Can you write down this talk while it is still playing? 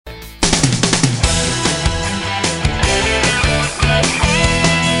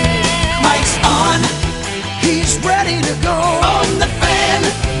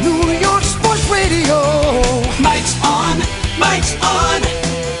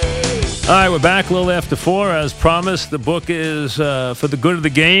All right, we're back a little after 4. As promised, the book is For the Good of the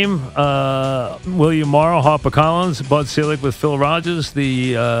Game. William Morrow, HarperCollins, Bud Selig with Phil Rogers,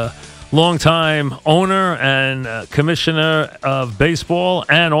 the longtime owner and commissioner of baseball,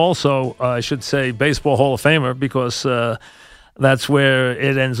 and also, I should say, Baseball Hall of Famer, because that's where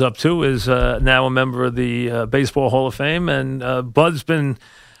it ends up, too, is now a member of the Baseball Hall of Fame. And Bud's been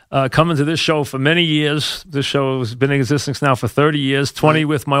coming to this show for many years. This show has been in existence now for 30 years, 20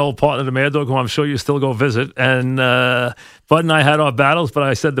 with my old partner, the Mad Dog, who I'm sure you still go visit. And Bud and I had our battles, but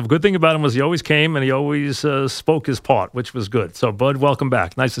I said the good thing about him was he always came and he always spoke his part, which was good. So, Bud, welcome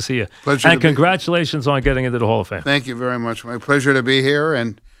back. Nice to see you. Pleasure. And congratulations on getting into the Hall of Fame. Thank you very much. My pleasure to be here.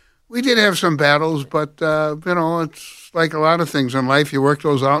 And we did have some battles, but, it's like a lot of things in life. You work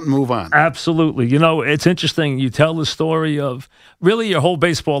those out and move on. Absolutely. It's interesting. You tell the story of really your whole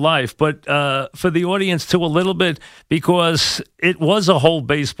baseball life, but for the audience too a little bit, because it was a whole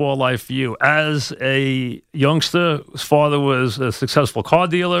baseball life for you. As a youngster, his father was a successful car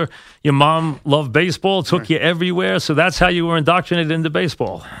dealer. Your mom loved baseball, took you everywhere. So that's how you were indoctrinated into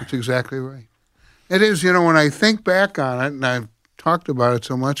baseball. That's exactly right. It is, when I think back on it, and I've talked about it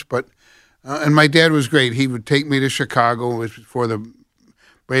so much, but and my dad was great. He would take me to Chicago before the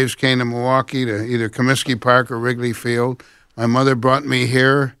Braves came to Milwaukee, to either Comiskey Park or Wrigley Field. My mother brought me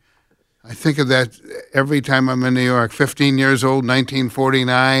here. I think of that every time I'm in New York. 15 years old,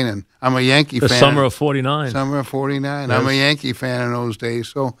 1949, and I'm a Yankee fan. The summer of 49. Summer of 49. Yes. I'm a Yankee fan in those days.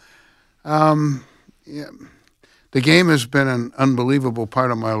 So, the game has been an unbelievable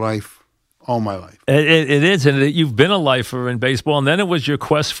part of my life. All my life. It is, and you've been a lifer in baseball, and then it was your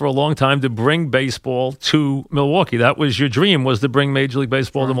quest for a long time to bring baseball to Milwaukee. That was your dream, was to bring Major League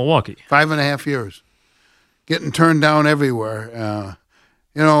Baseball to Milwaukee. 5.5 years. Getting turned down everywhere.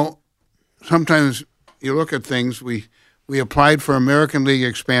 Sometimes you look at things, we applied for American League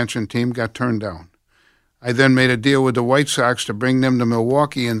expansion team, got turned down. I then made a deal with the White Sox to bring them to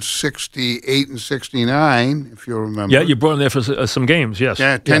Milwaukee in 68 and 69, if you remember. Yeah, you brought them there for some games, yes.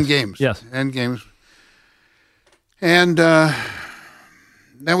 Yeah, 10 games. Yes. 10 games. And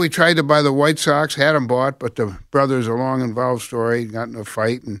then we tried to buy the White Sox, had them bought, but the brothers, a long involved story, got in a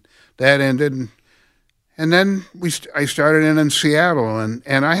fight, and that ended. And then I started in Seattle, and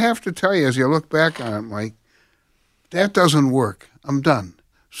I have to tell you, as you look back on it, Mike, that doesn't work. I'm done.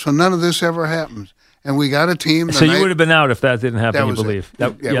 So none of this ever happens. And we got a team. So you would have been out if that didn't happen, you believe?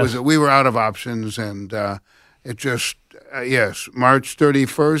 We were out of options, and it just, March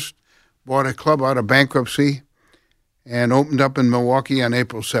 31st, bought a club out of bankruptcy and opened up in Milwaukee on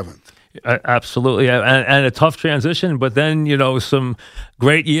April 7th. Absolutely, and a tough transition, but then, some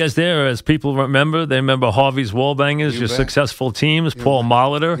great years there. As people remember, they remember Harvey's Wallbangers, your successful teams, Paul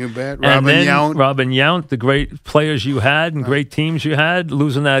Molitor. You bet. Robin Yount, the great players you had and great teams you had,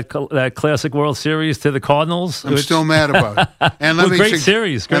 losing that Classic World Series to the Cardinals. I'm still mad about it. And let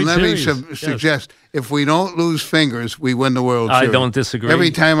me suggest, if we don't lose fingers, we win the World Series. I don't disagree.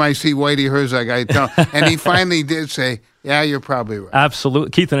 Every time I see Whitey Herzog, I tell him, and he finally did say, yeah, you're probably right.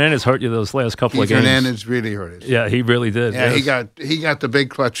 Absolutely. Keith Hernandez hurt you those last couple of games. Keith Hernandez really hurt us. Yeah, he really did. Yeah, yes. he got the big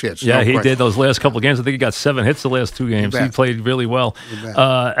clutch hits. Yeah, he did those last couple of games. I think he got 7 hits the last 2 games. He played really well.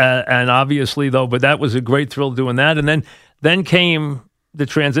 And obviously, though, but that was a great thrill doing that. And then came the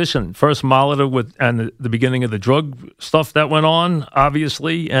transition. First Molitor and the beginning of the drug stuff that went on,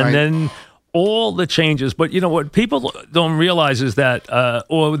 obviously, and then all the changes. But what people don't realize is that,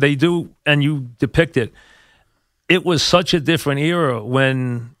 or they do, and you depict it, it was such a different era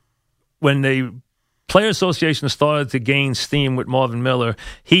when the Player Association started to gain steam with Marvin Miller.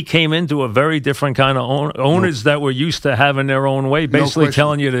 He came into a very different kind of owners that were used to having their own way, basically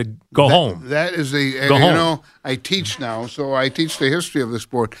telling you to go home. That is I teach now, so I teach the history of the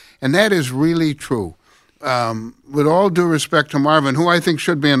sport, and that is really true. With all due respect to Marvin, who I think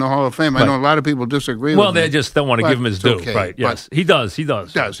should be in the Hall of Fame. I know a lot of people disagree with me. Well, they just don't want to give him his due. Okay. Right, yes. He does. He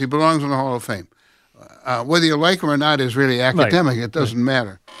does. He belongs in the Hall of Fame. Whether you like him or not is really academic. It doesn't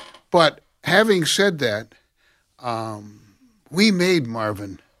matter. But having said that, we made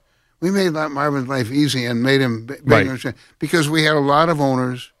Marvin's life easy and made him big because we had a lot of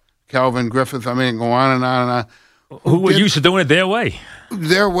owners, Calvin Griffith, go on and on and on. Who were used to doing it their way.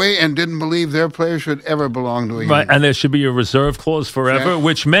 And didn't believe their players should ever belong to a union. Right, and there should be a reserve clause forever,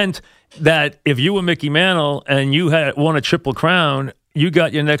 which meant that if you were Mickey Mantle and you had won a Triple Crown, you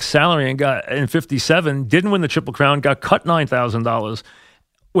got your next salary and got in 57, didn't win the Triple Crown, got cut $9,000.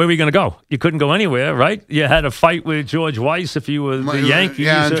 where were you going to go? You couldn't go anywhere, right? You had a fight with George Weiss if you were the Yankees.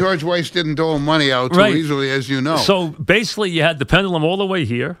 Yeah, and George Weiss didn't dole money out too easily, as you know. So basically, you had the pendulum all the way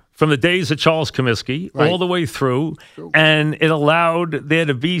here, from the days of Charles Comiskey, all the way through, and it allowed there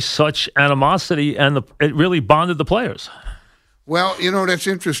to be such animosity, and it really bonded the players. Well, that's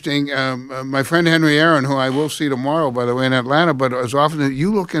interesting. My friend Henry Aaron, who I will see tomorrow, by the way, in Atlanta, but as often as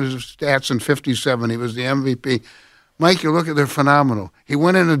you look at his stats in 57, he was the MVP. Mike, you look at, they're phenomenal. He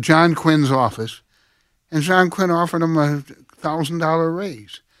went into John Quinn's office, and John Quinn offered him a $1,000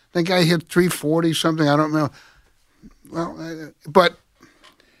 raise. The guy hit 340 something. I don't know. Well, but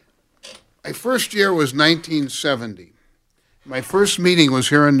my first year was 1970. My first meeting was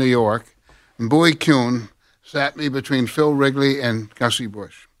here in New York, and Bowie Kuhn sat me between Phil Wrigley and Gussie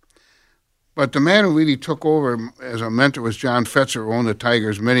Busch. But the man who really took over as a mentor was John Fetzer, who owned the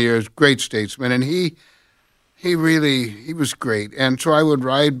Tigers many years, great statesman, and he was great. And so I would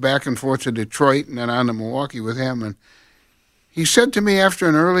ride back and forth to Detroit and then on to Milwaukee with him. And he said to me after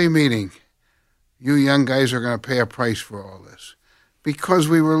an early meeting, "You young guys are going to pay a price for all this." Because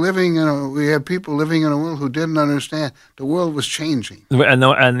we had people living in a world who didn't understand. The world was changing. And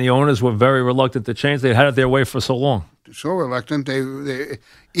the owners were very reluctant to change. They had it their way for so long. So reluctant. They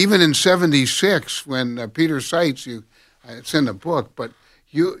even in 76, when Peter Seitz, it's in the book, but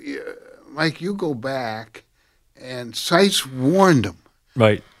Mike, you go back, and Seitz warned them.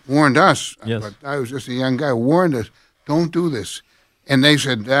 Right. Warned us. Yes. But I was just a young guy. Warned us, don't do this. And they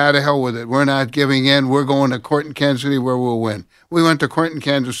said, to hell with it. We're not giving in. We're going to court in Kansas City where we'll win. We went to court in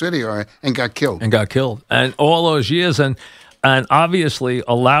Kansas City and got killed. And all those years, and obviously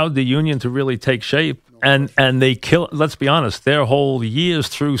allowed the union to really take shape. And they killed, let's be honest, their whole years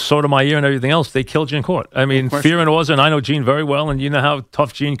through Sotomayor and everything else, they killed Gene Court. I mean, fear and order, and I know Gene very well, and you know how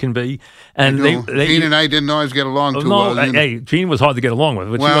tough Gene can be. And Gene and I didn't always get along too well. Hey, Gene was hard to get along with.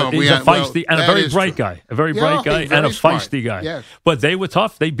 He's a feisty and a very bright guy. A very bright guy and a feisty guy. Yes. But they were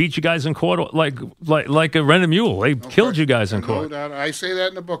tough. They beat you guys in court like a rented mule. They killed you guys in court. I say that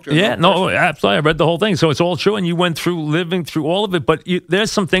in the book. Absolutely. I read the whole thing. So it's all true, and you went through living through all of it. But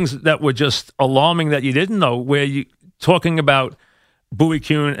there's some things that were just alarming that you didn't know, where you talking about Bowie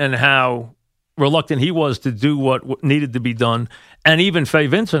Kuhn and how reluctant he was to do what needed to be done, and even Fay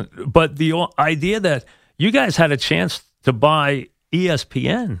Vincent. But the idea that you guys had a chance to buy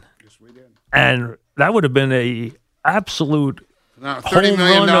ESPN, yes, we did, and that would have been a absolute $30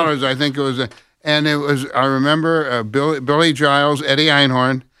 million. I think it was, and it was. I remember Billy Giles, Eddie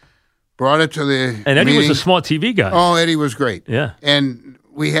Einhorn brought it to the and Eddie meeting. was a smart TV guy. Oh, Eddie was great. Yeah, and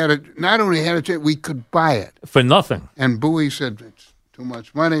we had it. Not only had it, we could buy it for nothing. And Bowie said, "It's too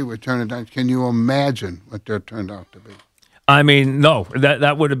much money. We're turning it down." Can you imagine what that turned out to be? I mean, no,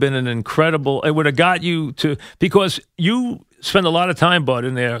 that would have been an incredible. It would have got you to, because you spend a lot of time, Bud,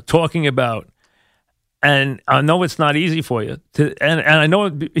 in there talking about. And I know it's not easy for you and I know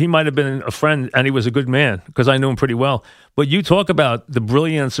he might have been a friend, and he was a good man because I knew him pretty well. But you talk about the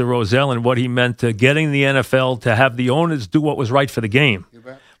brilliance of Rozelle and what he meant to getting the NFL to have the owners do what was right for the game.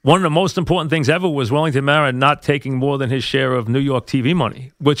 One of the most important things ever was Wellington Mara not taking more than his share of New York TV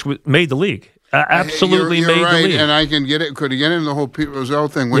money, which made the league. Absolutely you're made right, the league. And I can get it. Could get into the whole Pete Rozelle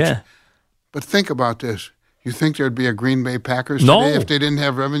thing. But think about this. You think there'd be a Green Bay Packers today if they didn't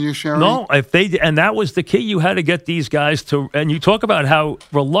have revenue sharing? No, and that was the key. You had to get these guys to, and you talk about how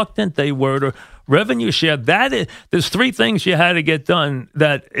reluctant they were to revenue share. There's three things you had to get done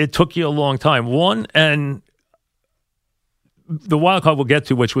that it took you a long time. One, and the wild card we'll get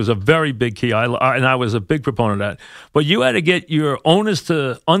to, which was a very big key, and I was a big proponent of that. But you had to get your owners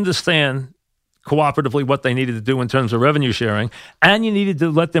to understand cooperatively what they needed to do in terms of revenue sharing, and you needed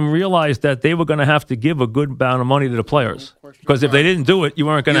to let them realize that they were going to have to give a good amount of money to the players, because if they didn't do it, you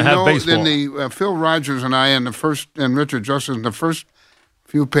weren't going to have baseball. Then Phil Rogers and I, and Richard Justice, in the first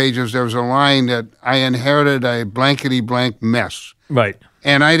few pages, there was a line that I inherited a blankety blank mess, right?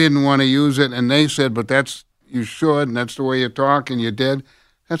 And I didn't want to use it, and they said, "But you should, and that's the way you talk," and you did.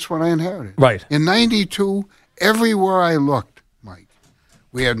 That's what I inherited. Right. In '92, everywhere I looked, Mike,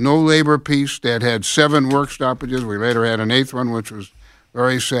 we had no labor peace. They had 7 work stoppages. We later had an 8th one, which was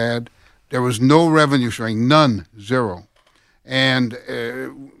very sad. There was no revenue sharing, none, zero. And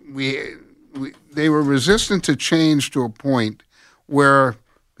they were resistant to change to a point where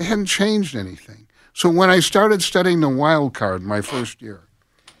they hadn't changed anything. So when I started studying the wild card my first year,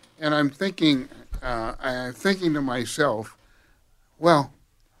 and I'm thinking to myself, well,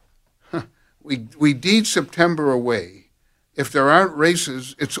 we deed September away. If there aren't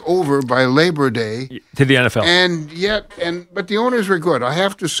races, it's over by Labor Day. To the NFL. But the owners were good. I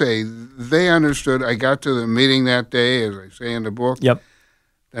have to say, they understood. I got to the meeting that day, as I say in the book. Yep.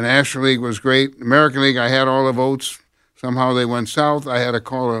 The National League was great. American League, I had all the votes. Somehow they went south. I had to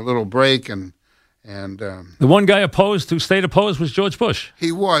call a little break, and the one guy who stayed opposed was George Bush.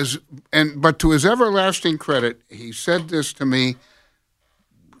 He was, but to his everlasting credit, he said this to me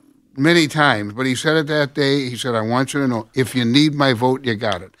many times, but he said it that day. He said, I want you to know, if you need my vote, you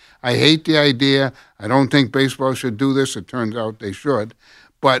got it. I hate the idea. I don't think baseball should do this. It turns out they should.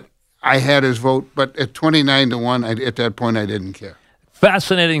 But I had his vote. But at 29-1, at that point, I didn't care.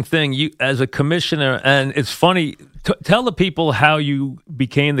 Fascinating thing, you as a commissioner, and it's funny, tell the people how you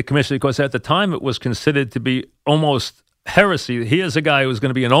became the commissioner, because at the time it was considered to be almost heresy. Here's a guy who's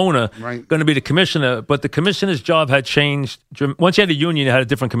going to be an owner, right, going to be the commissioner, but the commissioner's job had changed. Once you had a union, you had a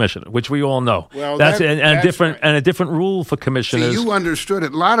different commissioner, which we all know. Well, that's right. A different rule for commissioners. See, you understood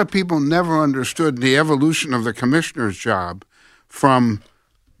it. A lot of people never understood the evolution of the commissioner's job from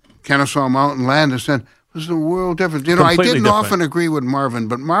Kennesaw Mountain Land and said, was the world different? You know, I didn't often agree with Marvin,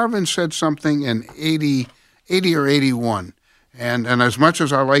 but Marvin said something in 80 or 81. And as much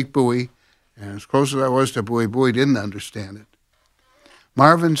as I like Bowie, and as close as I was to Bowie, Bowie didn't understand it.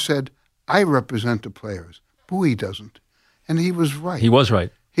 Marvin said, I represent the players. Bowie doesn't. And he was right. He was right.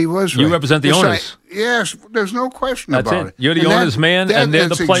 He was right. You represent the owners. Yes, there's no question That's about it. You're the owner's man, and they're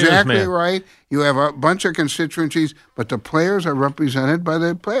the players' man. That's exactly man. right. You have a bunch of constituencies, but the players are represented by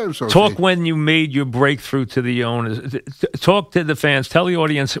the Players Association. Talk when you made your breakthrough to the owners. Talk to the fans. Tell the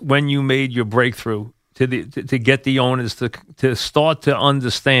audience when you made your breakthrough to get the owners to start to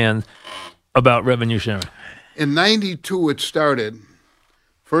understand about revenue sharing. In 92, it started.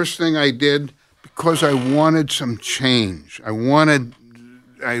 First thing I did, because I wanted some change. I wanted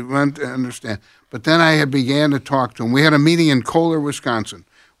to understand. But then I began to talk to them. We had a meeting in Kohler, Wisconsin,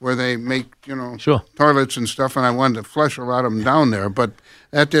 where they make, sure, toilets and stuff, and I wanted to flush a lot of them down there, but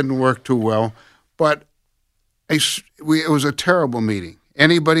that didn't work too well. But it was a terrible meeting.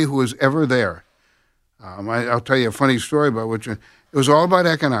 Anybody who was ever there, I'll tell you a funny story about which it was all about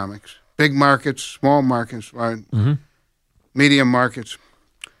economics, big markets, small markets, medium markets.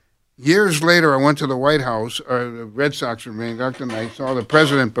 Years later, I went to the White House, or the Red Sox were being inducted, and I saw the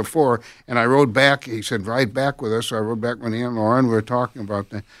president before, and I rode back. He said, ride back with us. So I rode back with he and Lauren. We were talking about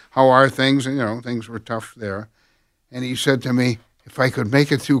how are things, and, things were tough there. And he said to me, if I could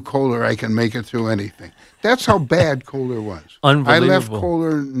make it through Kohler, I can make it through anything. That's how bad Kohler was. Unbelievable. I left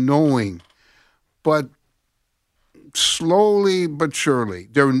Kohler knowing, but slowly but surely,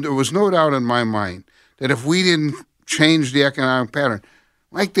 there was no doubt in my mind that if we didn't change the economic pattern,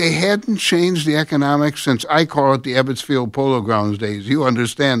 like they hadn't changed the economics since I call it the Ebbetsfield Polo Grounds days. You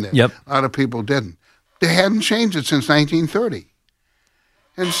understand that. Yep. A lot of people didn't. They hadn't changed it since 1930.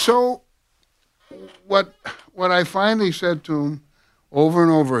 And so what I finally said to them over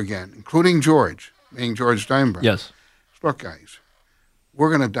and over again, including George, being George Steinbrenner, yes, look, guys, we're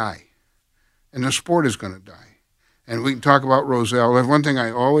going to die, and the sport is going to die. And we can talk about Roselle. There's one thing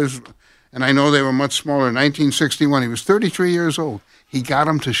I always, and I know they were much smaller, in 1961, he was 33 years old. He got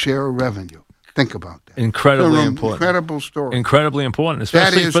them to share a revenue. Think about that. Incredibly important. Incredible story. Incredibly important,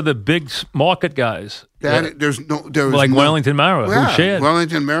 especially for the big market guys. There's like Wellington Mara, who shared.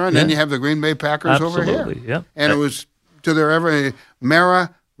 Wellington Mara, and then you have the Green Bay Packers over here. Absolutely, yeah. And it was to their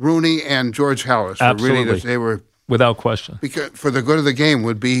Mara, Rooney, and George Hallis. Absolutely. Really, they were, without question. Because for the good of the game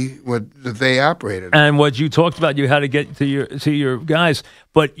would be what they operated. And what you talked about, you had to get to your guys,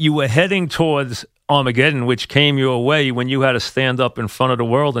 but you were heading towards Armageddon, which came your way when you had to stand up in front of the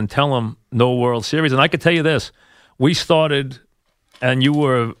world and tell them no World Series. And I could tell you this, we started, and you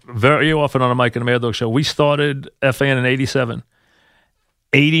were very often on a Mike and the Mad Dog show, we started FAN in 87.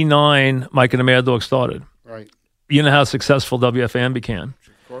 89, Mike and the Mad Dog started. Right. You know how successful WFAN became.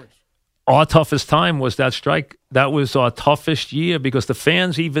 Of course. Our toughest time was that strike. That was our toughest year because the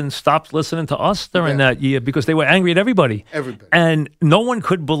fans even stopped listening to us during that year because they were angry at everybody. And no one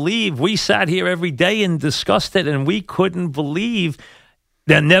could believe. We sat here every day and discussed it, and we couldn't believe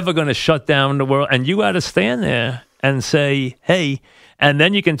they're never going to shut down the world. And you had to stand there and say, hey, and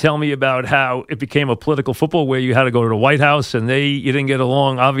then you can tell me about how it became a political football where you had to go to the White House and you didn't get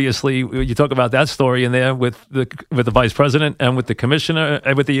along. Obviously, you talk about that story in there with the vice president and with the commissioner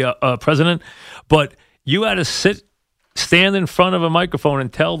and with the president. But you had to stand in front of a microphone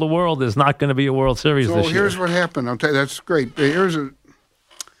and tell the world there's not going to be a World Series this year. So here's what happened. I'll tell you, that's great. So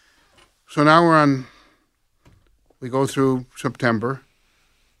now we go through September.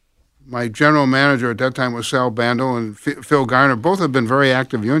 My general manager at that time was Sal Bando and Phil Garner. Both have been very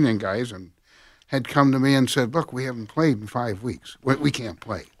active union guys and had come to me and said, look, we haven't played in 5 weeks. We can't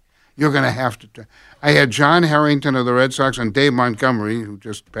play. You're going to have to. I had John Harrington of the Red Sox and Dave Montgomery, who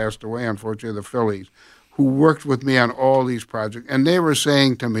just passed away, unfortunately, of the Phillies, who worked with me on all these projects, and they were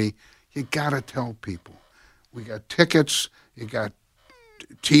saying to me, "You got to tell people. We got tickets. You got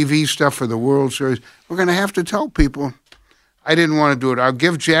TV stuff for the World Series. We're going to have to tell people." I didn't want to do it. I'll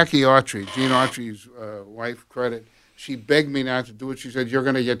give Jackie Autry, Gene Autry's wife, credit. She begged me not to do it. She said, "You're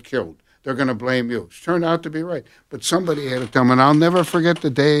going to get killed. They're going to blame you." She turned out to be right. But somebody had to tell me. And I'll never forget the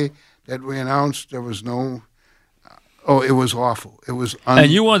day that we announced there was no... it was awful. It was...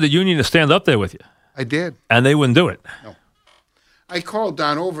 And you wanted the union to stand up there with you. I did. And they wouldn't do it. No. I called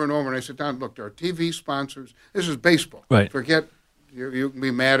Don over and over, and I said, "Don, look, there are TV sponsors. This is baseball. Right. Forget, you can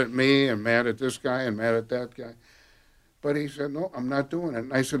be mad at me and mad at this guy and mad at that guy." But he said, "No, I'm not doing it."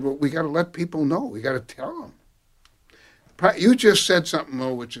 And I said, "Well, we got to let people know. We got to tell them." You just said something,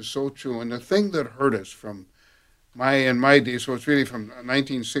 though, which is so true. And the thing that hurt us from my days, so it's really from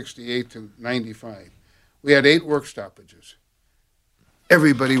 1968 to 95, we had 8 work stoppages.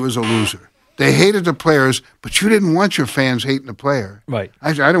 Everybody was a loser. They hated the players, but you didn't want your fans hating the player. Right.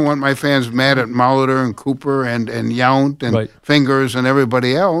 I didn't want my fans mad at Molitor and Cooper and Yount and Fingers and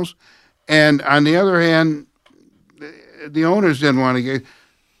everybody else. And on the other hand, the owners didn't want to get...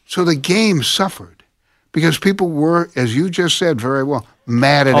 So the game suffered because people were, as you just said very well,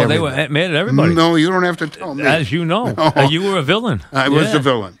 mad at everybody. They were mad at everybody. No, you don't have to tell me. As you know. No. You were a villain. I was the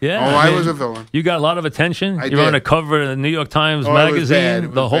villain. Yeah. I was a villain. You got a lot of attention. You were on the cover of the New York Times It magazine, was bad. It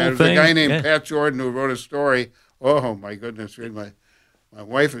was the whole bad. thing. A guy named Pat Jordan who wrote a story. Oh, my goodness. My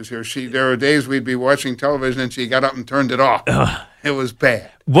wife is here. There were days we'd be watching television and she got up and turned it off. It was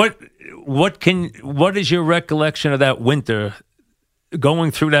bad. What is your recollection of that winter?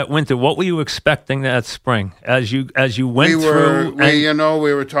 Going through that winter, what were you expecting that spring as you went through?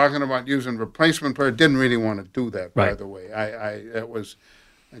 We were talking about using replacement players. Didn't really want to do that, by the way.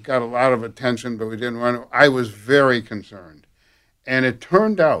 It got a lot of attention, but we didn't want to. I was very concerned, and it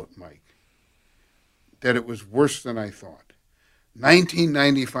turned out, Mike, that it was worse than I thought.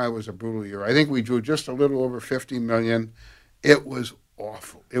 1995 was a brutal year. I think we drew just a little over $50 million. It was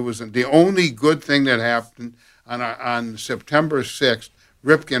awful. It was the only good thing that happened. On September 6th,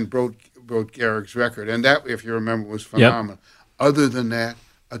 Ripken broke Gehrig's record, and that, if you remember, was phenomenal. Yep. Other than that,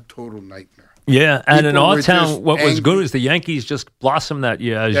 a total nightmare. Yeah, and in our town, what was good is the Yankees just blossomed that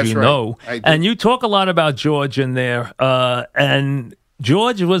year, as you know. And you talk a lot about George in there, and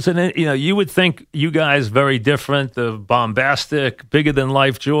George was you would think you guys very different, the bombastic, bigger than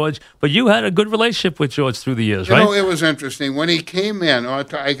life George, but you had a good relationship with George through the years, right? You know, it was interesting. When he came in, I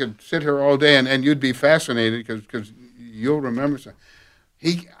could sit here all day and you'd be fascinated because you'll remember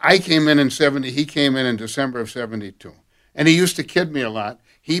something. I came in 70, he came in December of 72. And he used to kid me a lot.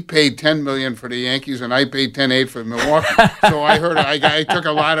 He paid $10 million for the Yankees, and I paid $10.8 for Milwaukee. So I took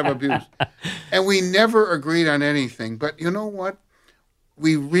a lot of abuse. And we never agreed on anything. But you know what?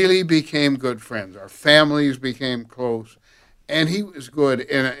 We really became good friends. Our families became close, and he was good.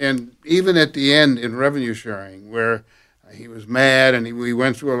 And even at the end in revenue sharing, where he was mad and we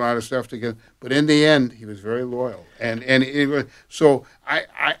went through a lot of stuff together, but in the end, he was very loyal. And it was, so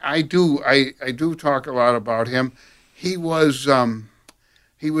I do talk a lot about him. He was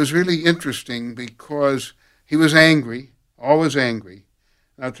really interesting because he was angry, always angry.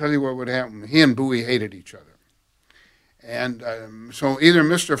 And I'll tell you what would happen. He and Bowie hated each other. And so either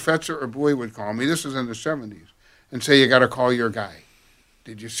Mr. Fetzer or Bowie would call me, this is in the 70s, and say, "You got to call your guy.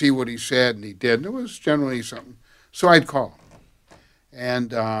 Did you see what he said?" And he did. And it was generally something. So I'd call him.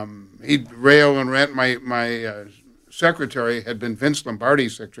 And he'd rail and rant. My secretary had been Vince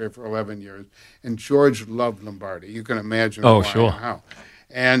Lombardi's secretary for 11 years, and George loved Lombardi. You can imagine why and how.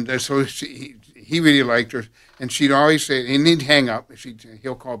 And so he really liked her. And she'd always say, and he'd hang up.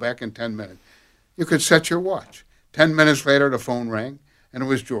 He'll call back in 10 minutes. You could set your watch. 10 minutes later, the phone rang, and it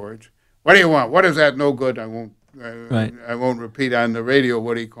was George. "What do you want? What is that? No good. I won't repeat on the radio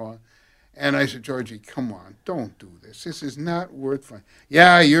what he called." And I said, "Georgie, come on, don't do this. This is not worth fun."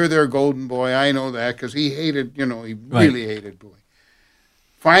 "Yeah, you're their golden boy. I know that," because he hated, he really hated Bowie.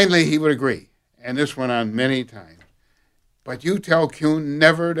 Finally, he would agree, and this went on many times. "But you tell Kuhn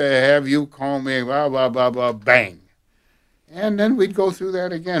never to have you call me, blah, blah, blah, blah, bang." And then we'd go through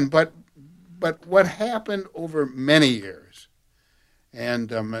that again. But what happened over many years, and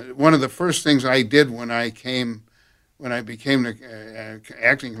one of the first things I did when I became the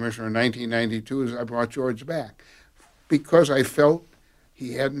acting commissioner in 1992 is I brought George back because I felt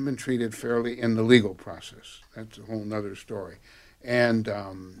he hadn't been treated fairly in the legal process. That's a whole other story. And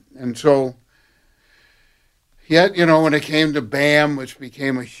so, yet, when it came to BAM, which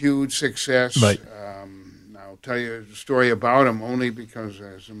became a huge success, right. I'll tell you a story about him only because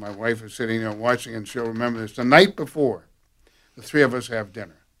as my wife is sitting there watching, and she'll remember this. The night before, the three of us have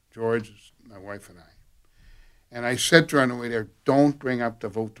dinner. George, my wife, and I. And I said to her on the way there, don't bring up the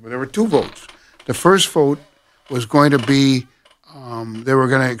vote. There were 2 votes. The first vote was going to be they were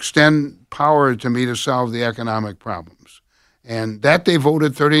going to extend power to me to solve the economic problems. And that they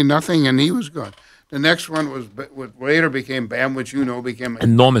voted 30-0, and he was gone. The next one was what later became BAM, which became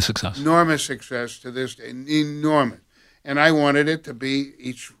enormous success. Enormous success to this day, enormous. And I wanted it to be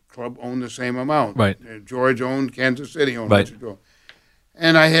each club owned the same amount. Right. George owned, Kansas City owned. Right.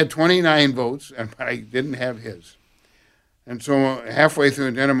 And I had 29 votes, and I didn't have his. And so halfway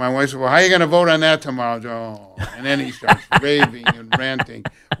through dinner, my wife said, well, how are you going to vote on that tomorrow? Oh. And then he starts raving and ranting,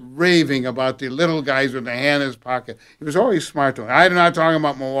 raving about the little guys with the hand in his pocket. He was always smart. I'm not talking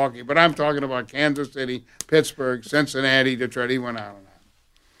about Milwaukee, but I'm talking about Kansas City, Pittsburgh, Cincinnati, Detroit. He went on and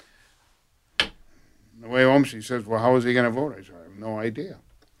on. On the way home, she says, well, how is he going to vote? I said, I have no idea.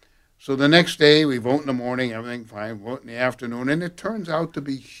 So the next day, we vote in the morning, everything fine, vote in the afternoon, and it turns out to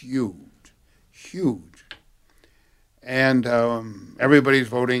be huge, huge. And everybody's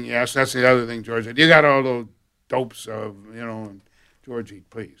voting yes. That's the other thing George said. You got all those dopes of, and Georgie,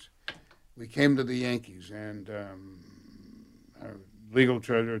 please. We came to the Yankees, and our legal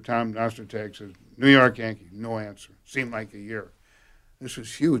treasurer, Tom Nostertag, says, New York Yankees, no answer. Seemed like a year. This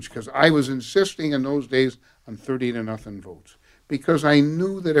was huge because I was insisting in those days on 30-0 votes because I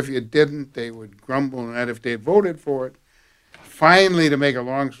knew that if you didn't, they would grumble, and that if they voted for it, finally, to make a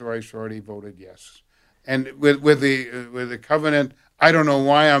long story short, he voted yes. And with the covenant, I don't know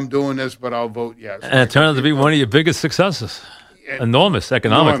why I'm doing this, but I'll vote yes. And it turned out to be one of your biggest successes. Enormous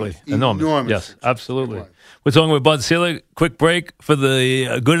economically. Enormous. Yes, success. Absolutely. We're talking with Bud Selig. Quick break for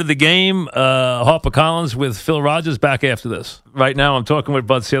the good of the game. HarperCollins with Phil Rogers back after this. Right now, I'm talking with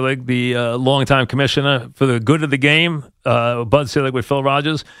Bud Selig, the longtime commissioner for the good of the game. Bud Selig with Phil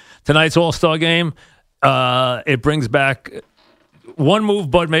Rogers. Tonight's All-Star game. It brings back. One move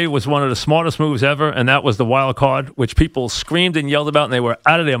Bud made was one of the smartest moves ever, and that was the wild card, which people screamed and yelled about, and they were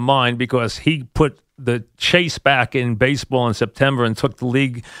out of their mind because he put the chase back in baseball in September and took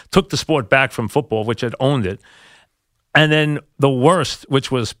the sport back from football, which had owned it. And then the worst,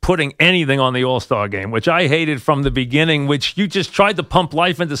 which was putting anything on the All-Star game, which I hated from the beginning, which you just tried to pump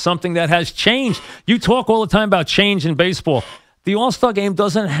life into something that has changed. You talk all the time about change in baseball. The All-Star game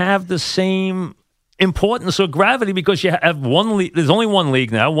doesn't have the same importance or gravity because you have one league. There's only one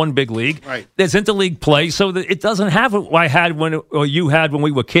league now, one big league. Right. There's interleague play, so that it doesn't have what I had or you had when we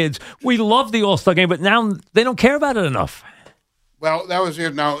were kids. We loved the All-Star game, but now they don't care about it enough. Well, that was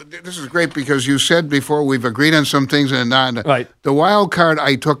it. Now, this is great because you said before we've agreed on some things and not. Right. The wild card,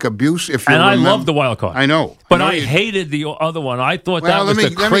 I took abuse. If you and remember. I love the wild card. I know. But I hated the other one. I thought that was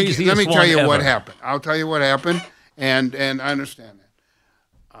the craziest one Let me tell you ever. what happened. I'll tell you what happened, and I understand that.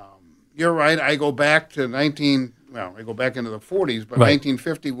 You're right. I go back to I go back into the 40s, but Right.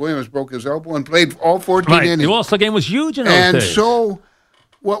 1950, Williams broke his elbow and played all 14 Right. innings. The All-Star game was huge in those And days. so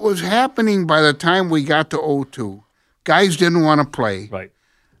what was happening by the time we got to 02, guys didn't want to play. Right.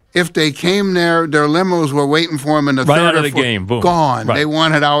 If they came there, their limos were waiting for them in the Right third out of or the fourth. game. Boom. Gone. Right. They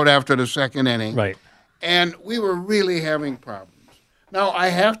wanted out after the second inning. Right. And we were really having problems. Now, I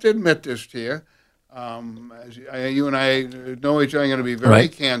have to admit this to you. You and I know each other. I'm going to be very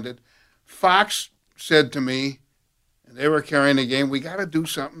Right. candid. Fox said to me, and they were carrying the game, we got to do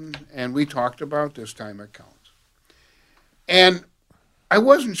something, and we talked about this time it counts. And I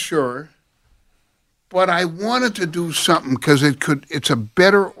wasn't sure, but I wanted to do something because it's a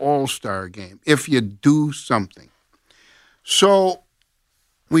better all-star game if you do something. So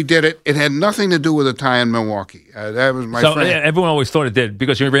we did it. It had nothing to do with a tie in Milwaukee. That was my friend. Everyone always thought it did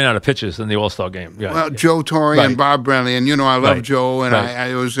because you ran out of pitches in the All-Star game. Yeah. Well, Joe Torre Right. and Bob Brenly, and I love Right. Joe, and Right.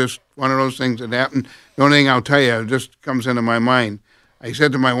 it was just one of those things that happened. The only thing I'll tell you, it just comes into my mind. I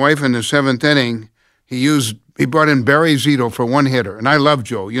said to my wife in the seventh inning, he brought in Barry Zito for one hitter, and I love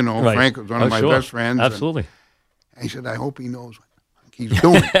Joe. Right. Frank was one of my sure. best friends. Absolutely. And I said, I hope he knows what he's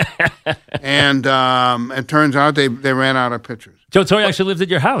doing. And it turns out they ran out of pitchers. Joe Torre actually lived at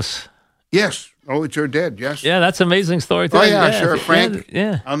your house. Yes. Oh, it sure did. Yes. Yeah, that's an amazing story. Too. Oh, yeah, sure. Frank.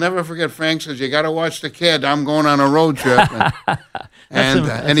 Yeah. I'll never forget. Frank says, you got to watch the kid. I'm going on a road trip.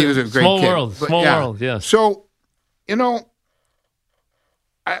 And he was a great small kid. world. But, Small yeah. world, yes. So, the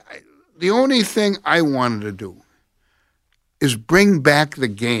only thing I wanted to do is bring back the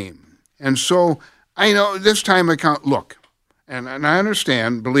game. And so I know this time look, and I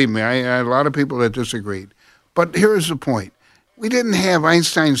understand, believe me, I had a lot of people that disagreed. But here's the point. We didn't have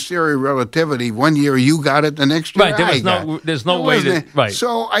Einstein's theory of relativity. One year you got it, the next year Right, there's no There way wasn't to, right.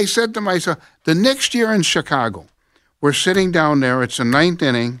 So I said to myself, the next year in Chicago, we're sitting down there, it's the ninth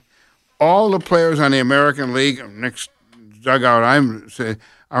inning, all the players on the American League, next dugout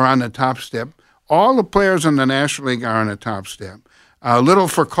are on the top step, all the players in the National League are on the top step. Little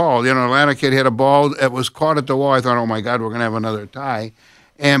for call, Atlanta kid hit a ball that was caught at the wall. I thought, oh my God, we're going to have another tie,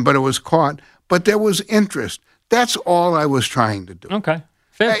 but it was caught. But there was interest. That's all I was trying to do. Okay,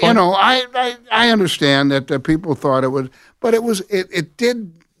 fair point. I understand that people thought it would, but it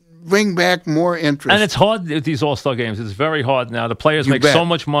did bring back more interest. And it's hard at these All-Star games. It's very hard now. The players make so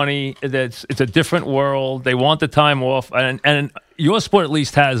much money. It's a different world. They want the time off. And your sport at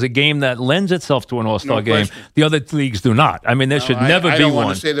least has a game that lends itself to an All-Star game. The other leagues do not. I mean, there should never be one. I don't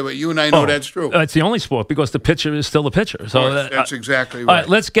want to say that, but you and I know that's true. It's the only sport because the pitcher is still the pitcher. So that's exactly right. All right,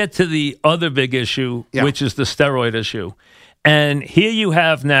 let's get to the other big issue, which is the steroid issue. And here you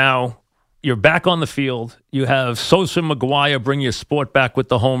have now, you're back on the field. You have Sosa, McGuire bring your sport back with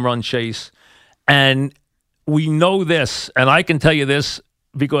the home run chase. And we know this, and I can tell you this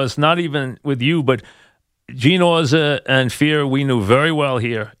because not even with you, but Gene Orza and Fear we knew very well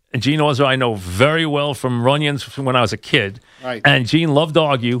here. And Gene Orza I know very well from run-ins from when I was a kid. Right. And Gene loved to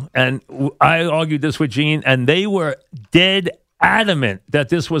argue. And I argued this with Gene, and they were dead adamant that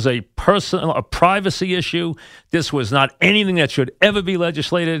this was a privacy issue. This was not anything that should ever be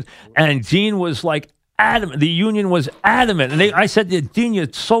legislated. And Gene was like adamant. The union was adamant. And I said, Dean,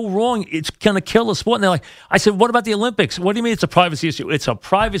 you're so wrong. It's going to kill the sport. And they're like, I said, what about the Olympics? What do you mean it's a privacy issue? It's a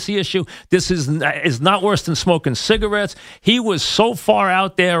privacy issue. This is not worse than smoking cigarettes. He was so far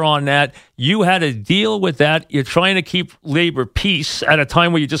out there on that. You had to deal with that. You're trying to keep labor peace at a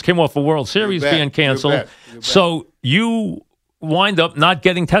time where you just came off a World Series being canceled. You bet. So you wind up not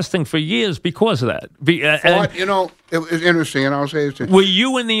getting testing for years because of that. It was interesting, and I'll say this. Were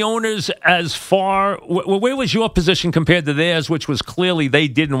you and the owners as far? Where was your position compared to theirs, which was clearly they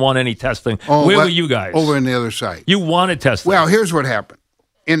didn't want any testing? Where were you guys? Over on the other side. You wanted testing. Well, here's what happened.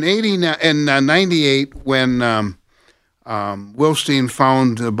 In 98, when Wilstein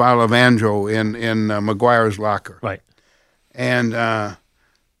found a bottle of Angio in McGuire's locker. Right. And I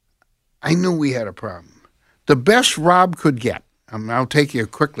knew we had a problem. The best Rob could get, I'll take you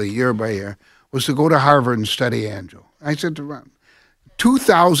quickly, year by year, was to go to Harvard and study Angio. I said to Rob,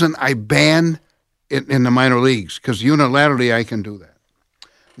 2000, I banned it in the minor leagues because unilaterally I can do that.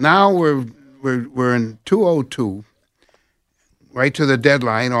 Now we're in 202, right to the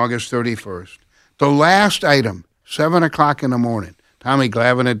deadline, August 31st. The last item, 7 o'clock in the morning. Tommy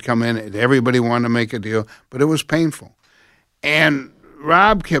Glavine had come in, and everybody wanted to make a deal, but it was painful. And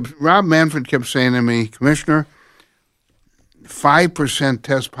Rob Manfred kept saying to me, Commissioner, 5%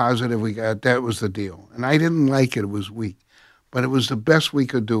 test positive we got, that was the deal. And I didn't like it. It was weak. But it was the best we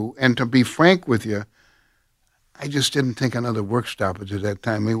could do. And to be frank with you, I just didn't think another work stoppage at that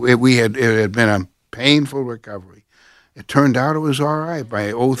time. It had been a painful recovery. It turned out it was all right.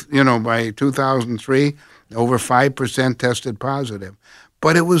 By 2003, over 5% tested positive.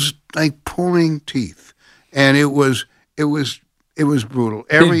 But it was like pulling teeth. And it was brutal.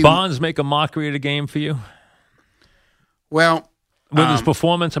 Did Bonds make a mockery of the game for you? Well, with his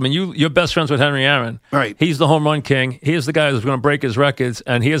performance, I mean, you're best friends with Henry Aaron. Right. He's the home run king. He's the guy who's going to break his records,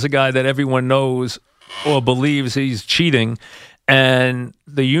 and here's a guy that everyone knows or believes he's cheating, and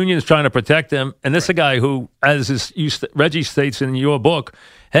the union's trying to protect him. And this is a guy who, as Reggie states in your book,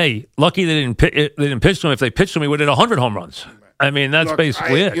 hey, lucky they didn't pitch to him. If they pitched to him, he would have hit 100 home runs. I mean, that's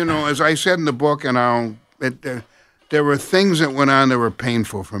basically it. As I said in the book, and there were things that went on that were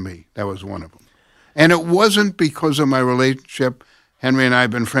painful for me. That was one of them. And it wasn't because of my relationship. Henry and I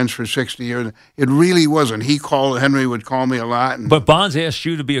have been friends for 60 years. It really wasn't. Henry would call me a lot. But Bonds asked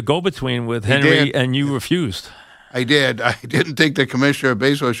you to be a go-between with Henry, and you refused. I did. I didn't think the commissioner of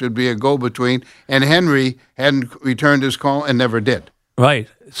baseball should be a go-between, and Henry hadn't returned his call and never did. Right.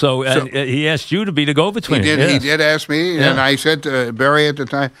 So he asked you to be the go-between. He did. Yes. He did ask me, and I said to Barry at the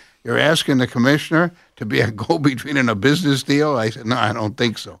time, "You're asking the commissioner to be a go-between in a business deal?" I said, "No, I don't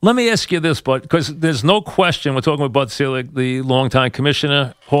think so." Let me ask you this, Bud, because there's no question. We're talking with Bud Selig, the longtime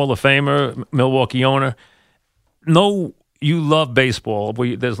commissioner, Hall of Famer, Milwaukee owner. No, you love baseball.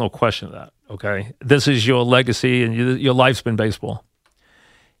 There's no question of that. Okay, this is your legacy, and your life's been baseball.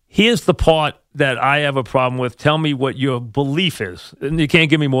 Here's the part that I have a problem with. Tell me what your belief is, and you can't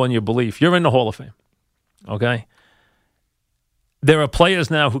give me more than your belief. You're in the Hall of Fame. Okay. There are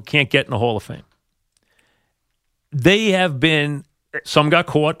players now who can't get in the Hall of Fame. They have been, some got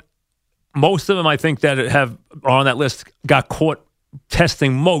caught. Most of them, I think, that are on that list got caught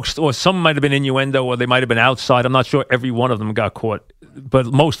testing most, or some might have been innuendo, or they might have been outside. I'm not sure every one of them got caught, but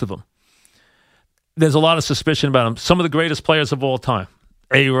most of them. There's a lot of suspicion about them. Some of the greatest players of all time.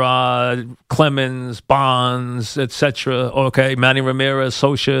 A-Rod, Clemens, Bonds, etc. Okay, Manny Ramirez,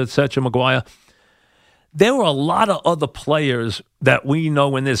 Sosa, etc., McGuire. There were a lot of other players that we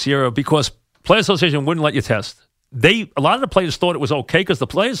know in this era because Players Association wouldn't let you test. A lot of the players thought it was okay because the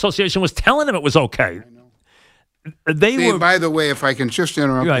Players Association was telling them it was okay. By the way, if I can just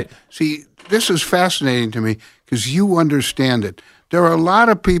interrupt. Right. See, this is fascinating to me because you understand it. There are a lot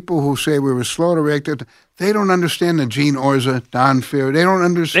of people who say we were slow to react. They don't understand the Gene Orza, Don Fehr. They don't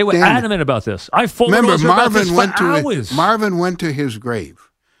understand. They were adamant about this. I followed Remember, Orza about this for hours. Marvin went to his grave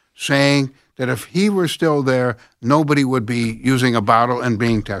saying that if he were still there, nobody would be using a bottle and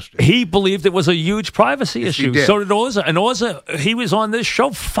being tested. He believed it was a huge privacy Yes, he issue. did. So did Orza. And Orza, he was on this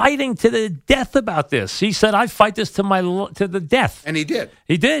show fighting to the death about this. He said, "I fight this to the death." And he did.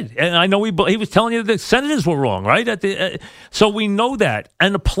 He did. And I know he was telling you the senators were wrong, right? So we know that.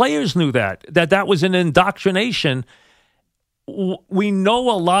 And the players knew that was an indoctrination. We know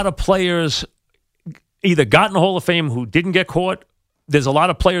a lot of players either got in the Hall of Fame who didn't get caught. There's a lot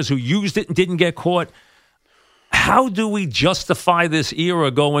of players who used it and didn't get caught. How do we justify this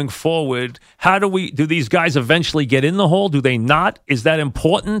era going forward? Do these guys eventually get in the hole? Do they not? Is that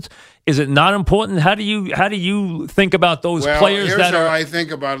important? Is it not important? How do you think about those players here's that how are? I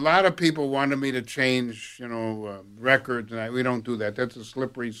think about it. A lot of people wanted me to change, records, and we don't do that. That's a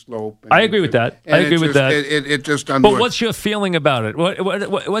slippery slope. I agree with that. I agree with that. It just doesn't But work. what's your feeling about it?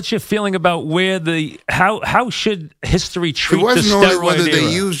 What's your feeling about how should history treat It wasn't the only steroid whether era?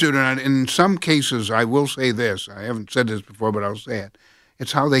 they used it or not. In some cases, I will say this. I haven't said this before, but I'll say it.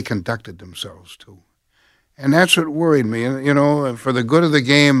 It's how they conducted themselves, too. And that's what worried me. For the good of the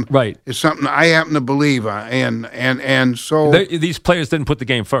game, Right. It's something I happen to believe. And so These players didn't put the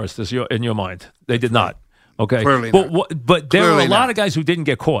game first, in your mind. They did not. Okay. Clearly but not. But there Clearly were a lot not. of guys who didn't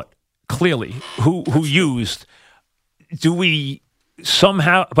get caught, clearly, who used. Do we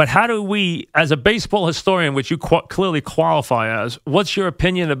somehow, but how do we, as a baseball historian, which you clearly qualify as, what's your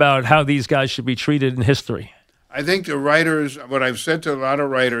opinion about how these guys should be treated in history? I think the writers, what I've said to a lot of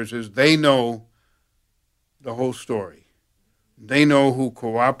writers is they know the whole story. They know who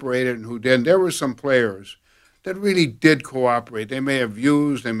cooperated and who didn't. There were some players that really did cooperate. They may have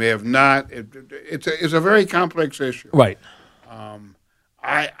used, they may have not. It's a very complex issue. Right.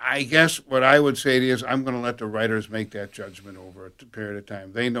 I guess what I would say is I'm going to let the writers make that judgment over a period of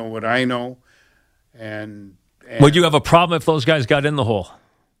time. They know what I know. And Would you have a problem if those guys got in the hole?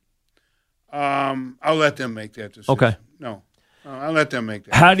 I'll let them make that decision. Okay. No, I'll let them make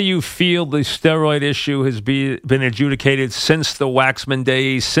that. How do you feel the steroid issue has been adjudicated since the Waxman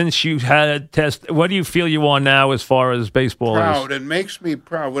days, since you had a test? What do you feel you are now as far as baseball Proud. is? It makes me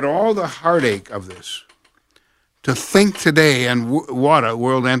proud. With all the heartache of this, to think today, and WADA,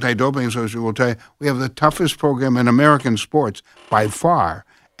 World Anti-Doping Association, will tell you, we have the toughest program in American sports by far,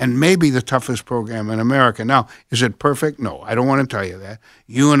 and maybe the toughest program in America. Now, is it perfect? No, I don't want to tell you that.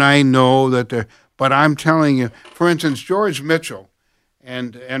 You and I know that there, but I'm telling you, for instance, George Mitchell,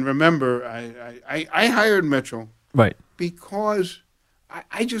 and remember, I hired Mitchell Right. because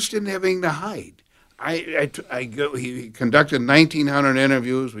I just didn't have anything to hide. He conducted 1,900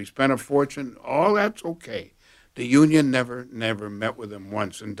 interviews. We spent a fortune. All that's okay. The union never met with him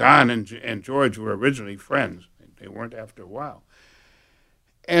once. And Don and George were originally friends. They weren't after a while.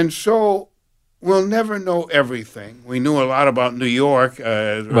 And so we'll never know everything. We knew a lot about New York,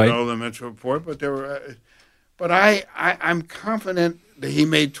 as Right. all the Mitchell report, but there were. But I'm confident that he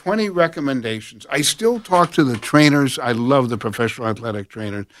made 20 recommendations. I still talk to the trainers. I love the professional athletic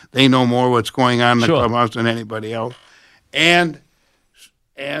trainers. They know more what's going on in the Sure. clubhouse than anybody else. And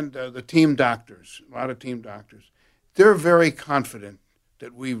the team doctors, a lot of team doctors, they're very confident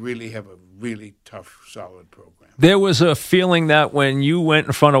that we really have a really tough, solid program. There was a feeling that when you went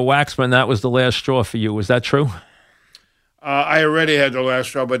in front of Waxman, that was the last straw for you. Was that true? I already had the last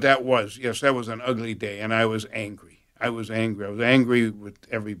straw, but that was an ugly day, and I was angry. I was angry with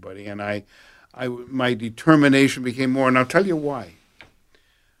everybody, and my determination became more, and I'll tell you why.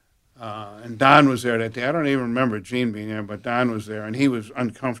 And Don was there that day. I don't even remember Gene being there, but Don was there, and he was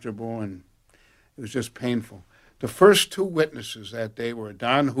uncomfortable, and it was just painful. The first two witnesses that day were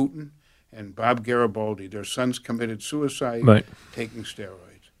Don Hooton and Bob Garibaldi. Their sons committed suicide Right. taking steroids.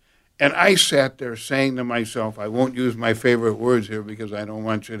 And I sat there saying to myself, I won't use my favorite words here because I don't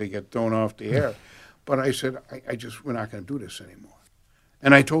want you to get thrown off the air, but I said, we're not going to do this anymore.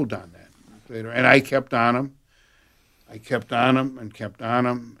 And I told Don that later, and I kept on him. I kept on him and kept on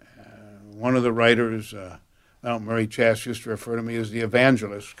him. One of the writers, Murray Chass, used to refer to me as the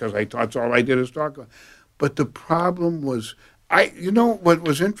evangelist because that's all I did is talk about. But the problem was, what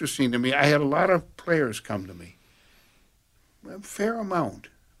was interesting to me, I had a lot of players come to me, a fair amount,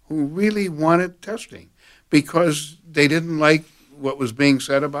 who really wanted testing because they didn't like what was being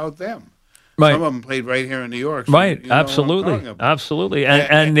said about them. Right. Some of them played right here in New York. So Right, you know what I'm absolutely, talking about. absolutely,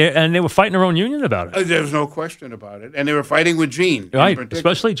 and they were fighting their own union about it. There's no question about it. And they were fighting with Gene. in Right, particular.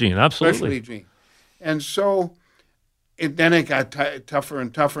 especially Gene, absolutely. Especially Gene. And so then it got tougher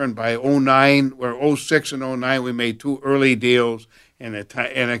and tougher. And by 09, or 06 and 09, we made 2 early deals, and it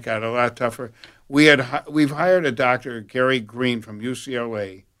got a lot tougher. We've hired a doctor, Gary Green from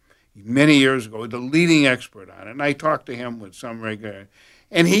UCLA, many years ago, the leading expert on it. And I talked to him with some regularity.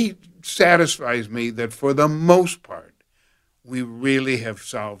 And he satisfies me that for the most part, we really have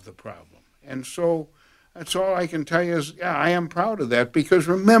solved the problem. And so that's all I can tell you is, yeah, I am proud of that, because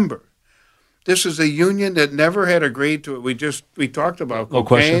remember, this is a union that never had agreed to it. We talked about No cocaine,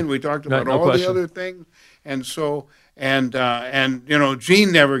 question. we talked No- about no all question. the other things, and so and you know,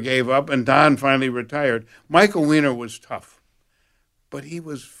 Gene never gave up, and Don finally retired. Michael Weiner was tough, but he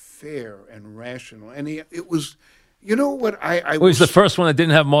was fair and rational, and it was, you know what I He was the first one that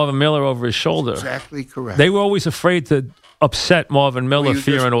didn't have Marvin Miller over his shoulder. exactly correct. They were always afraid to upset Marvin Miller, You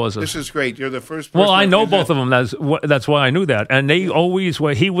fearing just- Oza. This is great. You're the first person. Well, I that know did both that. of them. That's why I knew that. And they always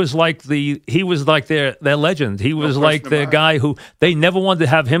were. He was like their legend. He was question like the about it. guy who they never wanted to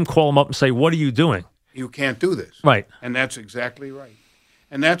have him call him up and say, "What are you doing?" You can't do this. Right. And that's exactly right.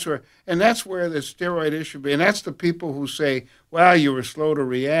 And that's where the steroid issue be. And that's the people who say, well, you were slow to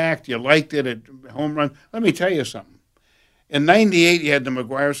react, you liked it at home run. Let me tell you something. In 98, you had the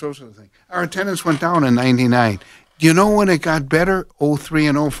McGuire Sosa thing. Our attendance went down in 99. Do you know when it got better? 03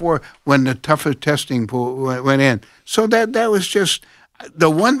 and 04, when the tougher testing pool went in. So that was just the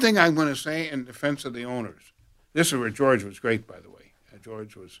one thing I'm going to say in defense of the owners. This is where George was great, by the way.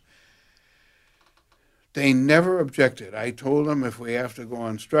 George was. They never objected. I told them, if we have to go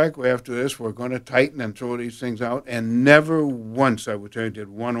on strike, we have to do this, we're going to tighten and throw these things out. And never once, I would tell you, did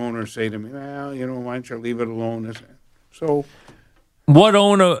one owner say to me, well, you know, why don't you leave it alone? So What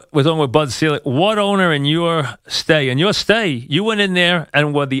owner was on with Bud Selig? What owner in your stay? You went in there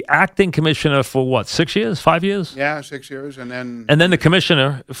and were the acting commissioner for what, 6 years, 5 years? yeah, 6 years. And then The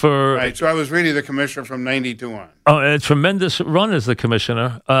commissioner for right, so I was really the commissioner from 92 on. a tremendous run as the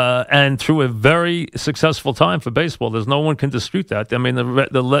commissioner, and through a very successful time for baseball. There's no one can dispute that. I mean,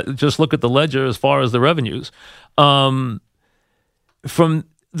 just look at the ledger as far as the revenues. From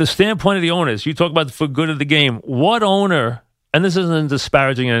the standpoint of the owners, you talk about for good of the game. What owner, and this isn't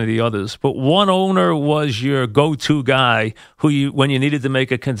disparaging any of the others, but one owner was your go-to guy when you needed to make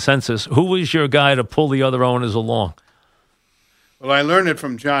a consensus? Who was your guy to pull the other owners along? Well, I learned it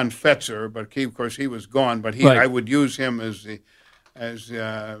from John Fetzer, but of course he was gone. But Right. I would use him as you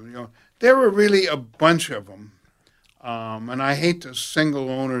know. There were really a bunch of them, and I hate to single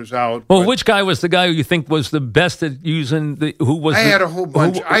owners out. Well, but which guy was the guy who you think was the best at using who was? I had a whole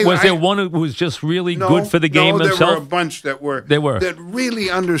bunch. Was there one who was just really good for the game there himself? were a bunch that were were. that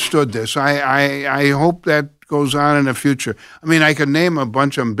really understood this. I hope that goes on in the future. I mean, I could name a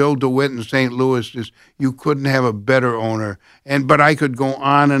bunch of them. Bill DeWitt in St. Louis. Just you couldn't have a better owner. But I could go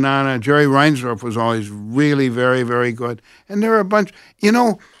on and on. And Jerry Reinsdorf was always really very, very good. And there are a bunch. You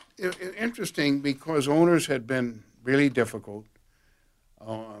know, interesting because owners had been really difficult.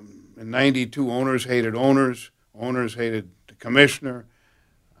 In 92, owners hated owners. Owners hated the commissioner.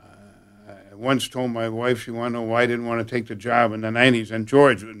 I once told my wife she wanted to know why I didn't want to take the job in the 90s. And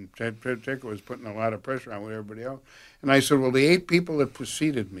George, in particular, was putting a lot of pressure on with everybody else. And I said, well, the 8 people that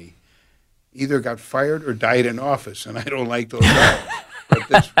preceded me either got fired or died in office, and I don't like those guys. But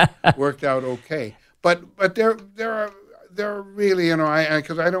this worked out okay. But there are really, you know,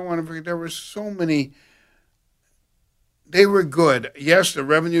 because I don't want to forget, there were so many. They were good. Yes, the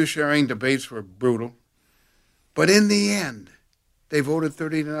revenue sharing debates were brutal, but in the end, they voted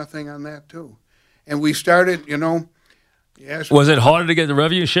 30-0 on that too. And we started, you know. Yes. Was it harder to get the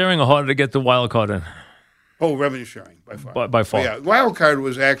revenue sharing or harder to get the wild card in? Oh, revenue sharing by far. By far. Yeah, wild card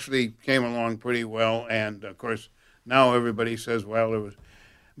was actually came along pretty well, and of course now everybody says, well, it was.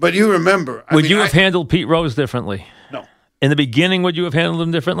 But you remember, Would you have handled Pete Rose differently? No. In the beginning, would you have handled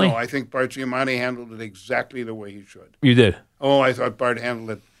him differently? No, I think Bart Giamatti handled it exactly the way he should. You did. Oh, I thought Bart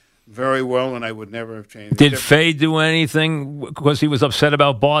handled it very well, and I would never have changed. Did Fay do anything because he was upset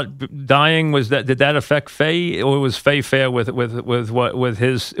about Bart dying? Did that affect Fay, or was Fay fair with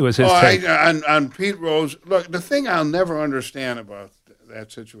his take? On Pete Rose, look, the thing I'll never understand about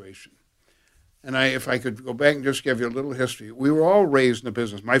that situation, and if I could go back and just give you a little history, we were all raised in the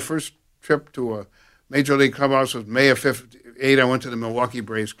business. My first trip to a Major League clubhouse was May of '58. I went to the Milwaukee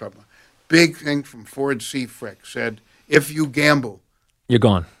Braves club. Big thing from Ford C. Frick said, if you gamble, you're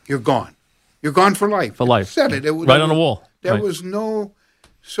gone. You're gone. You're gone for life. For life. It said it. Right on the wall. There Right. was no.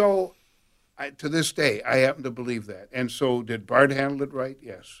 So, to this day, I happen to believe that. And so, did Bart handle it right?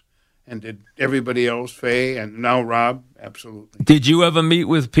 Yes. and did everybody else, Fay, and now Rob, absolutely. Did you ever meet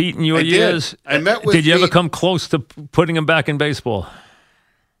with Pete in your years? I met with Did you ever Pete. come close to putting him back in baseball?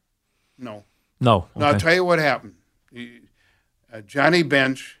 No. No. No, I'll Okay. tell you what happened. Johnny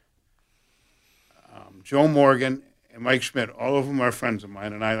Bench, Joe Morgan, and Mike Schmidt, all of them are friends of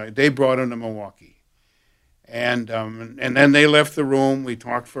mine, and they brought him to Milwaukee. And then they left the room. We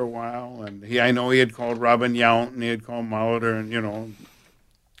talked for a while, and I know he had called Robin Yount, and he had called Molitor,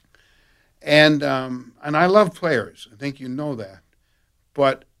 and and I love players. I think you know that,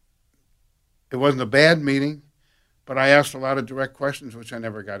 but it wasn't a bad meeting. But I asked a lot of direct questions, which I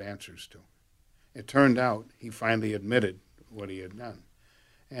never got answers to. It turned out he finally admitted what he had done,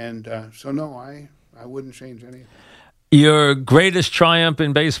 and so no, I wouldn't change anything. Your greatest triumph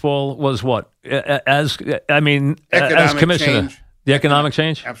in baseball was what? As commissioner, change. the economic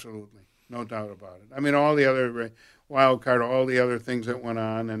change. Absolutely, no doubt about it. I mean, all the other wild card, all the other things that went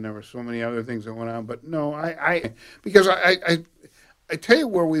on, and there were so many other things that went on. But no, because I tell you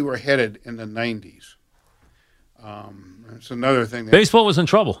where we were headed in the '90s. It's another thing. Baseball was in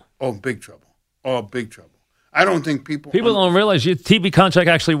trouble. Oh, big trouble. Oh, big trouble. I don't think people don't realize your TV contract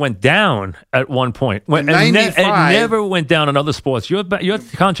actually went down at one point. In 95, it never went down in other sports. Your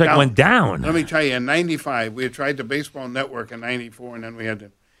contract went down. Let me tell you, in 95, we had tried the Baseball Network in 94, and then we had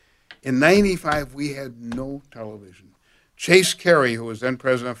to. In 95, we had no television. Chase Carey, who was then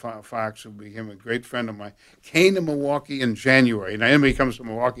president of Fox, who became a great friend of mine, came to Milwaukee in January. Now, anybody comes to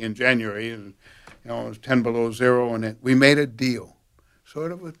Milwaukee in January, and it was 10 below zero, and we made a deal,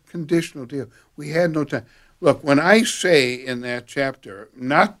 sort of a conditional deal. We had no time. Look, when I say in that chapter,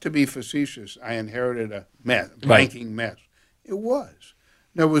 not to be facetious, I inherited a mess, banking mess. It was.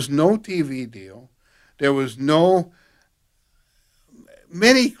 There was no TV deal. There was no.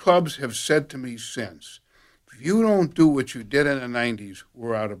 Many clubs have said to me since, if you don't do what you did in the 90s,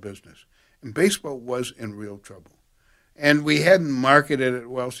 we're out of business. And baseball was in real trouble. And we hadn't marketed it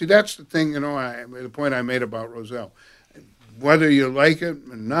well. See, that's the thing, the point I made about Rozelle. Whether you like it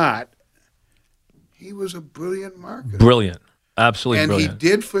or not, he was a brilliant marketer. Brilliant. Absolutely brilliant. And he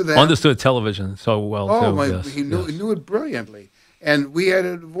did for them. Understood television so well, too. Yes, he knew it brilliantly. And we had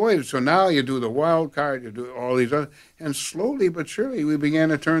to avoid it. So now you do the wild card, you do all these other, and slowly but surely we began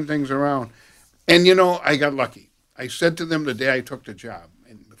to turn things around. And, I got lucky. I said to them the day I took the job,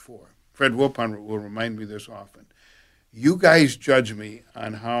 and before, Fred Wilpon will remind me this often, you guys judge me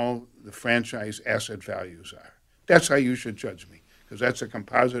on how the franchise asset values are. That's how you should judge me, because that's a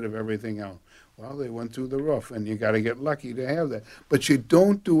composite of everything else. Well, they went through the roof, and you got to get lucky to have that. But you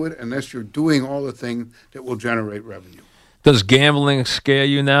don't do it unless you're doing all the things that will generate revenue. Does gambling scare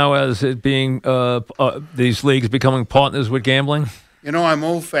you now as it being these leagues becoming partners with gambling? I'm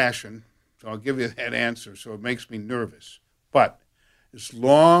old-fashioned, so I'll give you that answer, so it makes me nervous. But as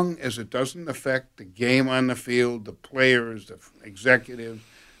long as it doesn't affect the game on the field, the players, the executives,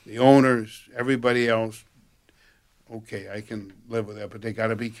 the owners, everybody else, okay, I can live with that, but they got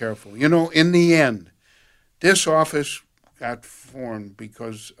to be careful. In the end, this office got formed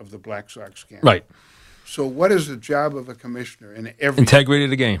because of the Black Sox scandal. Right. So what is the job of a commissioner in every integrity of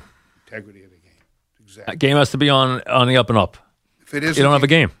the game? Integrity of the game. Exactly. That game has to be on the up and up. If it isn't, you don't have a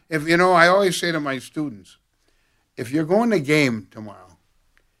game. If I always say to my students, if you're going to game tomorrow,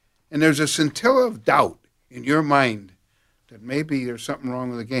 and there's a scintilla of doubt in your mind that maybe there's something wrong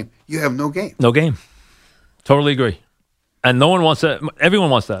with the game, you have no game. No game. Totally agree. And no one wants that. Everyone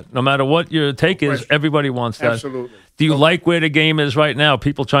wants that. No matter what your take is, everybody wants that. Absolutely. Do you like where the game is right now?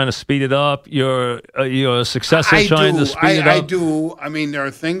 People trying to speed it up? Your successor trying to speed it up? I do. I mean, there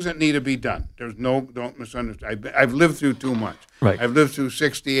are things that need to be done. Don't misunderstand. I've lived through too much. Right. I've lived through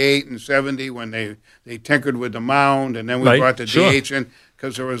 68 and 70 when they tinkered with the mound, and then we brought the DH in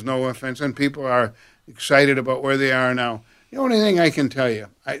because there was no offense, and people are excited about where they are now. The only thing I can tell you,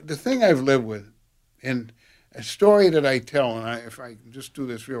 the thing I've lived with, and a story that I tell, and if I can just do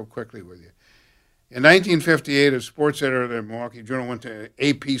this real quickly with you. In 1958, a sports editor at the Milwaukee Journal went to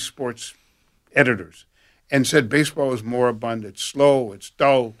AP Sports editors and said baseball is moribund, it's slow, it's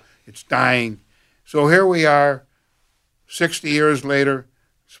dull, it's dying. So here we are, 60 years later,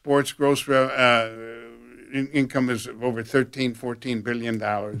 sports gross income is over $13-14 billion.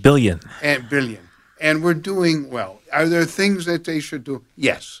 Billion. And we're doing well. Are there things that they should do?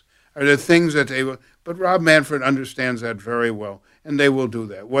 Yes. Are there things that they will? But Rob Manfred understands that very well, and they will do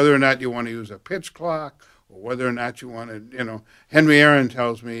that. Whether or not you want to use a pitch clock, or whether or not you want to, Henry Aaron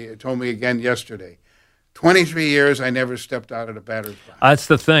told me again yesterday, 23 years, I never stepped out of the batter's box. That's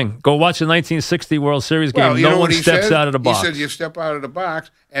the thing. Go watch the 1960 World Series game. Well, you no know one what he steps said? out of the box. He said you step out of the box,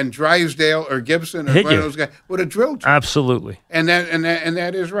 and Drysdale or Gibson or Hit one you. of those guys would have drilled you. Absolutely. And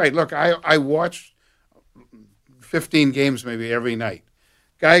that is right. Look, I watched 15 games maybe every night.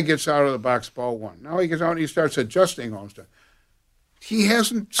 Guy gets out of the box, ball one. Now he gets out and he starts adjusting all stuff. He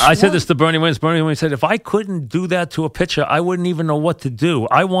hasn't swung. I said this to Bernie Williams. Bernie Williams said, if I couldn't do that to a pitcher, I wouldn't even know what to do.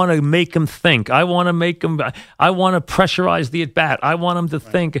 I want to make him think. I want to pressurize the at-bat. I want him to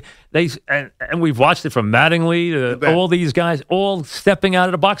think. And we've watched it from Mattingly to all these guys, all stepping out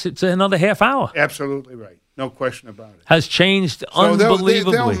of the box. It's another half hour. Absolutely right. No question about it. Has changed So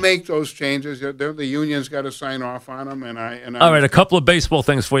unbelievably. they'll make those changes. The union's got to sign off on them. All right, a couple of baseball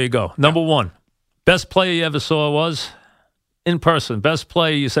things before you go. Number one, best player you ever saw was? In person, best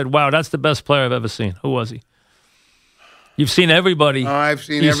player, you said, wow, that's the best player I've ever seen. Who was he? You've seen everybody. Oh, I've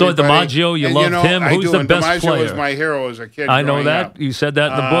seen you everybody. You saw DiMaggio. You loved him. Who's the best DiMaggio player? was my hero as a kid. I know that. Up. You said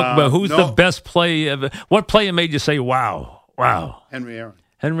that in the book. But who's the best player ever? What player made you say, wow, wow? Henry Aaron.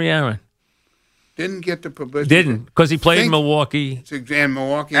 Henry Aaron. Didn't get the publicity. Didn't, because he played in Milwaukee. And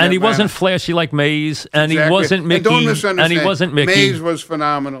Milwaukee. And he wasn't flashy like Mays. And exactly. he wasn't Mickey. And don't misunderstand. And he wasn't Mickey. Mays was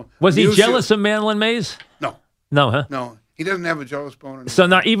phenomenal. Was he jealous of Madeline Mays? No. No, huh? No. He doesn't have a jealous bone. So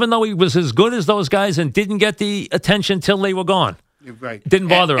now, even though he was as good as those guys and didn't get the attention till they were gone, you're right. Didn't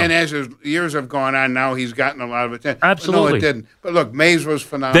bother him. And as his years have gone on, now he's gotten a lot of attention. Absolutely. But no, it didn't. But look, Mays was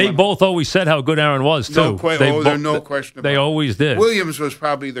phenomenal. They both always said how good Aaron was, too. No question about it. They always did. Williams was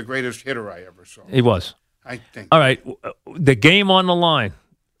probably the greatest hitter I ever saw. He was. I think. All right, the game on the line,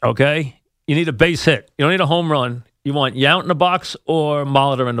 okay? You need a base hit. You don't need a home run. You want Yount in the box or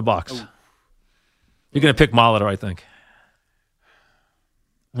Molitor in the box? Oh. You're going to pick Molitor, I think.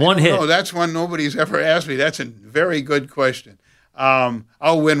 One hit. No, that's one nobody's ever asked me. That's a very good question.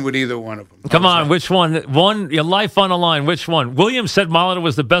 I'll win with either one of them. Come on, which one? Your life on the line, which one? Williams said Molitor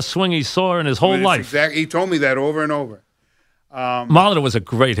was the best swing he saw in his whole life. Exactly. He told me that over and over. Molitor was a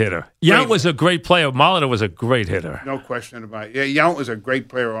great hitter. Yount was a great player. Molitor was a great hitter. No question about it. Yeah, Yount was a great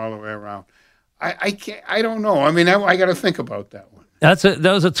player all the way around. I can't. I don't know. I mean, I got to think about that one. Those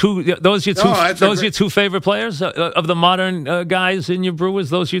are your two favorite players of the modern guys in your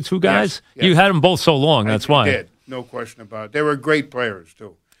Brewers. Those are your two guys. Yes. You had them both so long. That's why. Did. No question about it. They were great players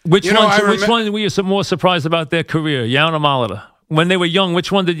too. Which one were you more surprised about their career, Yount or Molitor? When they were young,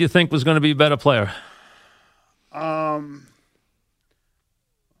 which one did you think was going to be a better player? We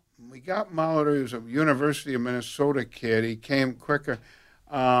got Molitor. He was a University of Minnesota kid. He came quicker.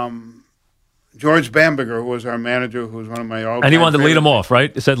 George Bamberger, who was our manager, who was one of my all-time And he wanted to lead him favorites. off,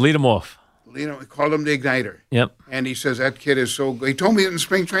 right? It said lead him off. We called him the Igniter. Yep. And he says, that kid is so good. He told me it in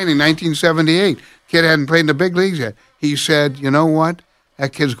spring training, 1978. Kid hadn't played in the big leagues yet. He said, you know what?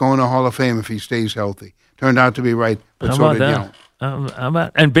 That kid's going to Hall of Fame if he stays healthy. Turned out to be right, but so did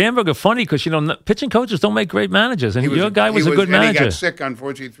Yount. And Bamberger, funny because, pitching coaches don't make great managers. And your guy was a good manager. And he got sick,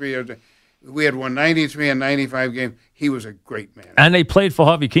 unfortunately, 3 years. We had won 93 and 95 games. He was a great manager. And they played for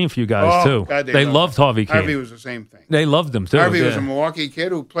Harvey Keene for you guys, too. God, they loved Harvey Keene. Harvey was the same thing. They loved him, too. Harvey was a Milwaukee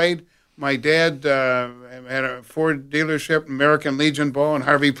kid who played. My dad had a Ford dealership, American Legion ball, and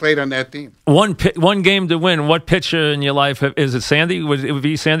Harvey played on that team. One game to win. What pitcher in your life is it? Sandy? Would it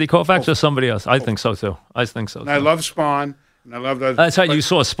be Sandy Koufax or somebody else? I think so too. And I love Spawn. And I love those. That's how you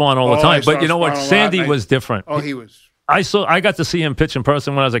saw Spawn all the time. But you know what? Sandy was different. Oh, he was. I got to see him pitch in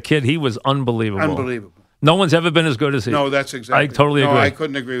person when I was a kid. He was unbelievable. Unbelievable. No one's ever been as good as he. No, that's exactly. I totally agree. No, I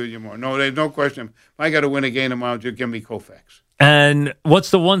couldn't agree with you more. No, there's no question. If I got to win a game tomorrow, just give me Koufax. And what's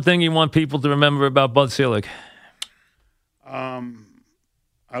the one thing you want people to remember about Bud Selig? I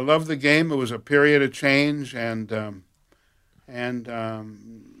love the game. It was a period of change, and the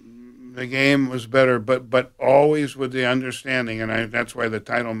game was better, but always with the understanding, and that's why the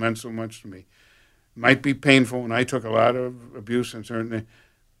title meant so much to me. It might be painful, and I took a lot of abuse and certainly,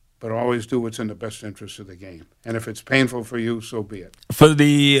 but always do what's in the best interest of the game. And if it's painful for you, so be it. For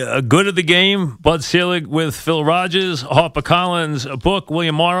the good of the game, Bud Selig with Phil Rogers, HarperCollins book,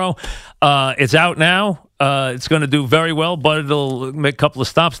 William Morrow. It's out now. It's going to do very well. Bud will make a couple of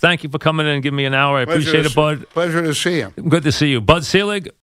stops. Thank you for coming in and giving me an hour. I appreciate it, Bud. Pleasure to see you. Good to see you. Bud Selig.